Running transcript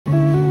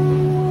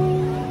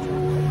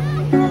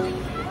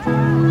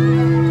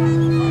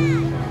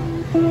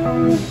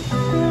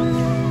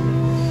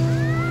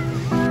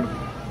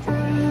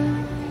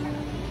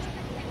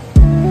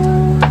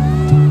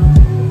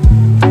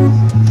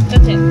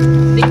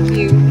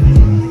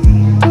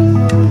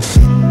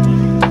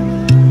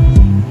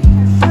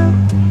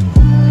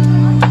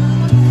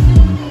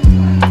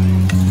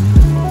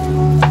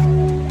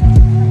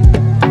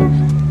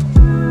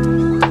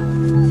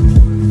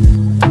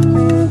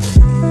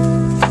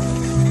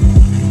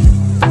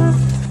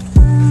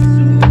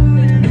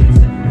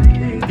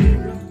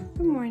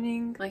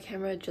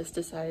just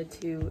decided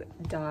to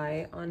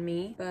die on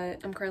me, but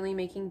I'm currently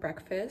making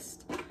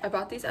breakfast. I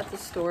bought these at the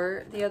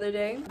store the other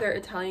day. They're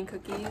Italian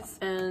cookies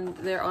and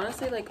they're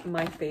honestly like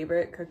my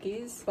favorite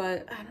cookies,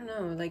 but I don't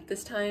know, like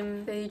this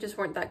time they just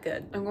weren't that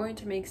good. I'm going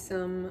to make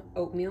some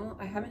oatmeal.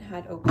 I haven't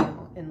had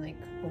oatmeal in like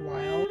a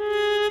while.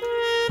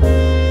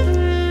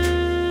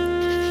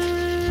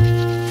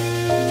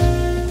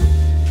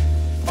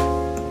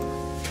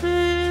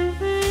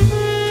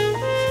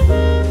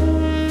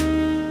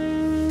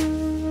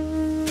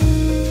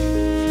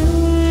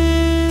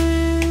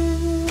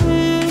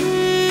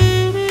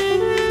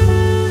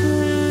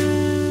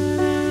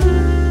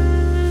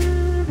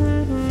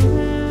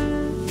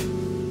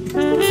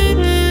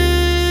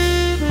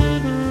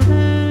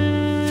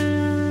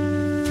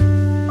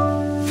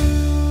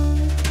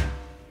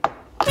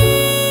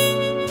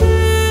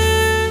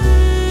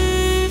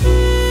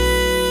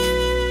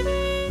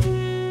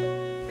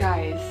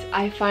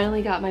 I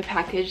finally got my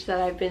package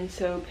that I've been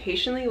so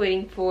patiently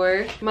waiting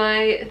for.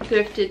 My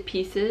thrifted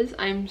pieces.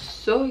 I'm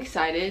so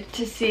excited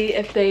to see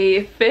if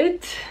they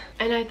fit.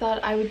 And I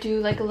thought I would do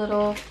like a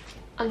little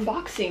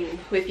unboxing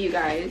with you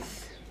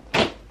guys.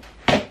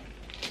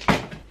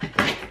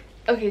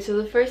 Okay, so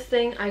the first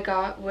thing I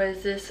got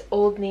was this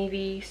Old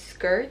Navy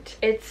skirt.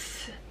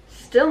 It's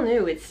still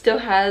new. It still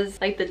has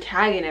like the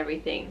tag and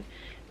everything.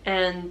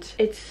 And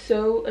it's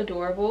so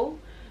adorable.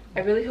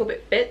 I really hope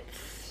it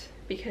fits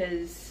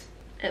because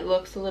it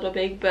looks a little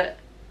big, but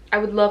I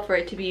would love for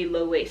it to be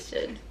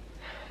low-waisted.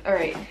 All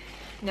right,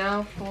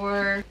 now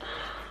for,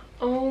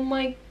 oh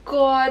my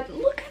god,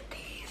 look at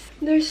these.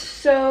 They're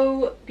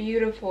so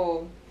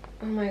beautiful.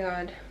 Oh my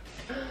god.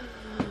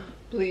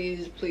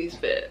 Please, please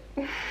fit.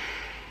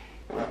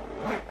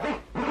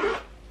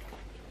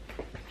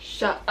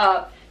 Shut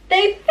up.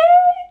 They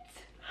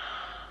fit!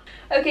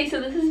 Okay,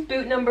 so this is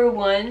boot number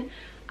 1.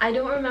 I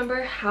don't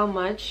remember how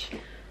much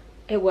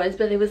it was,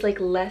 but it was like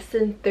less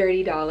than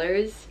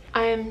 $30.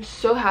 I am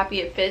so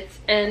happy it fits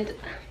and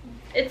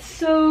it's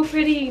so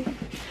pretty.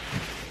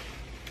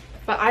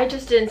 But I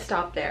just didn't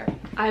stop there.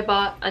 I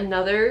bought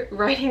another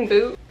riding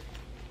boot.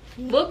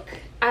 Look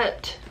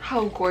at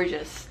how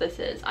gorgeous this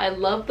is. I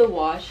love the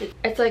wash.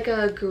 It's like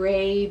a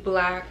gray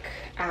black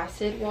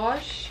acid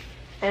wash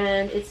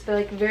and it's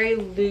like very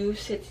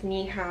loose. It's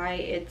knee high.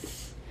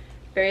 It's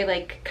very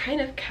like kind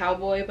of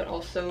cowboy but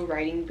also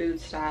riding boot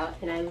style,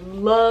 and I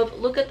love,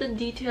 look at the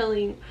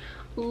detailing,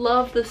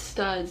 love the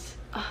studs.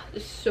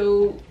 It's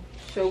so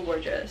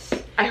gorgeous.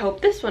 I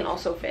hope this one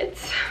also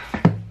fits.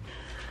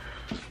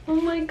 Oh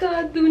my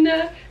god,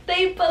 Luna,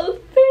 they both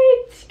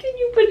fit. Can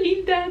you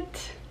believe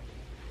that?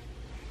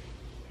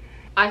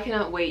 I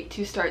cannot wait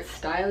to start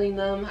styling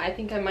them. I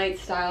think I might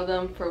style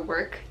them for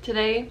work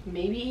today,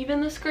 maybe even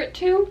the skirt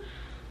too.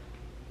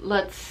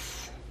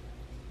 Let's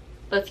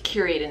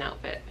curate an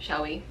outfit,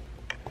 shall we?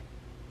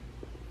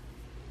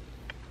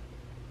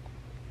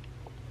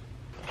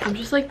 I'm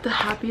just like the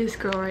happiest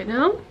girl right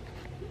now.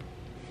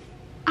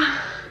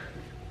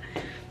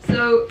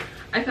 So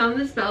I found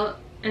this belt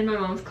in my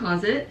mom's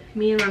closet.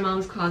 Me and my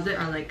mom's closet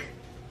are like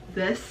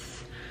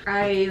this.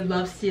 I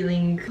love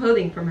stealing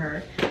clothing from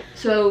her.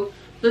 So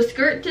the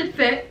skirt did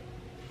fit.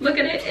 Look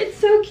at it, it's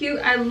so cute.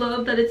 I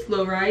love that it's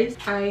low-rise.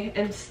 I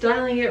am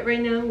styling it right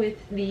now with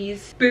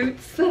these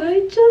boots that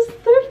I just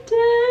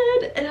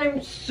thrifted and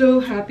I'm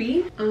so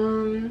happy.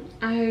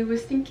 I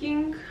was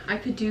thinking I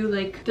could do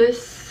like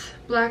this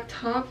black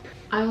top.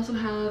 I also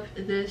have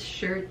this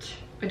shirt.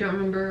 I don't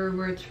remember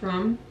where it's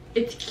from.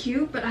 It's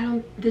cute, but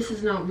this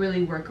is not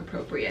really work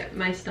appropriate.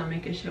 My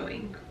stomach is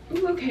showing.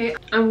 Ooh, okay.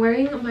 I'm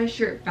wearing my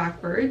shirt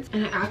backwards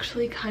and I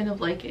actually kind of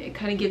like it. It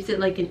kind of gives it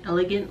like an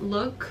elegant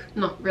look.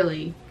 Not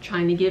really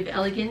trying to give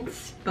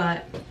elegance,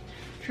 but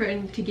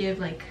trying to give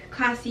like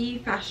classy,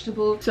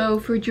 fashionable. So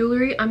for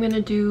jewelry, I'm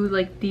gonna do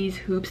like these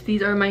hoops.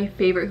 These are my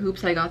favorite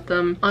hoops. I got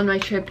them on my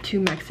trip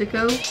to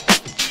Mexico.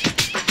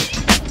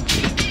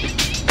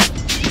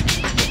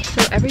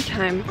 So every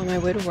time on my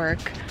way to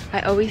work,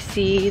 I always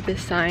see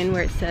this sign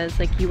where it says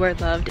like "you are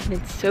loved," and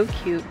it's so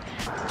cute.